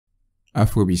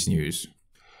Afrobeat news.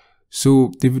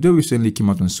 So Davido recently came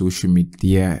out on social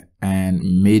media and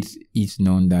made it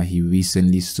known that he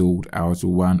recently sold out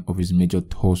one of his major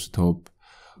tour stop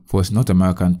for his North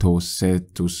American tour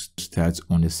set to start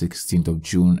on the 16th of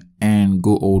June and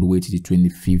go all the way to the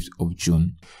 25th of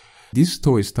June. This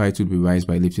tour is titled "We Rise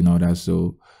by Lifting Others."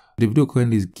 So Davido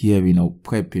currently is gearing or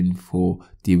prepping for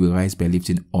the "We Rise by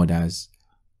Lifting Others"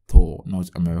 tour, North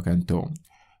American tour.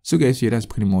 So guys, yeah, that's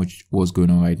pretty much what's going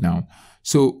on right now.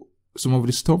 So some of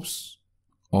the stops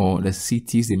or the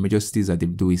cities, the major cities that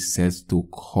Davido is set to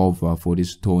cover for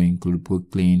this tour include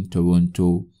Brooklyn,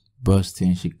 Toronto,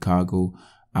 Boston, Chicago,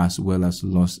 as well as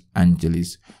Los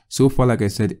Angeles. So far, like I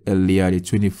said earlier, the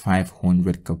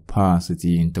 2,500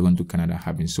 capacity in Toronto, Canada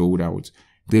have been sold out.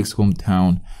 Drake's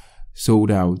hometown sold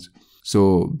out.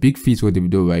 So big feats for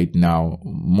Davido right now,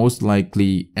 most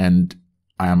likely, and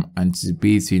I am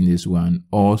anticipating this one,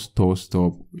 all tour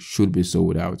stop should be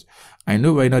sold out. I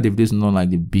know right now Davido is not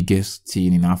like the biggest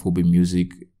thing in Afrobeat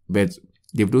music, but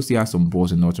Davido still has some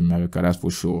balls in North America, that's for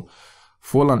sure.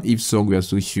 Fall and Eve song were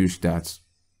so huge that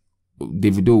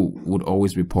Davido would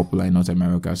always be popular in North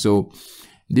America. So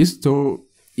this tour,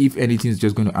 if anything, is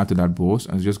just going to add to that buzz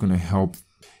and it's just going to help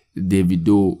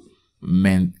Davido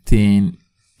maintain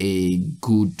a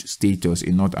good status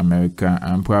in North America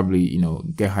and probably,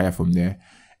 get higher from there.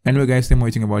 Anyway, guys, tell me what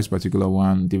you think about this particular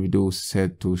one. Davido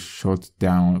said to shut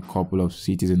down a couple of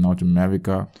cities in North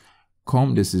America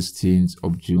come the 16th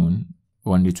of June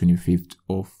on the 25th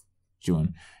of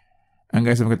June. And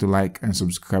guys, don't forget to like and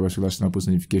subscribe as well as turn on post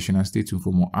notification and stay tuned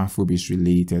for more Afrobeat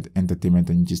related entertainment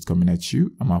and gist coming at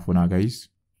you. I'm out for now, guys.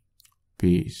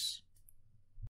 Peace.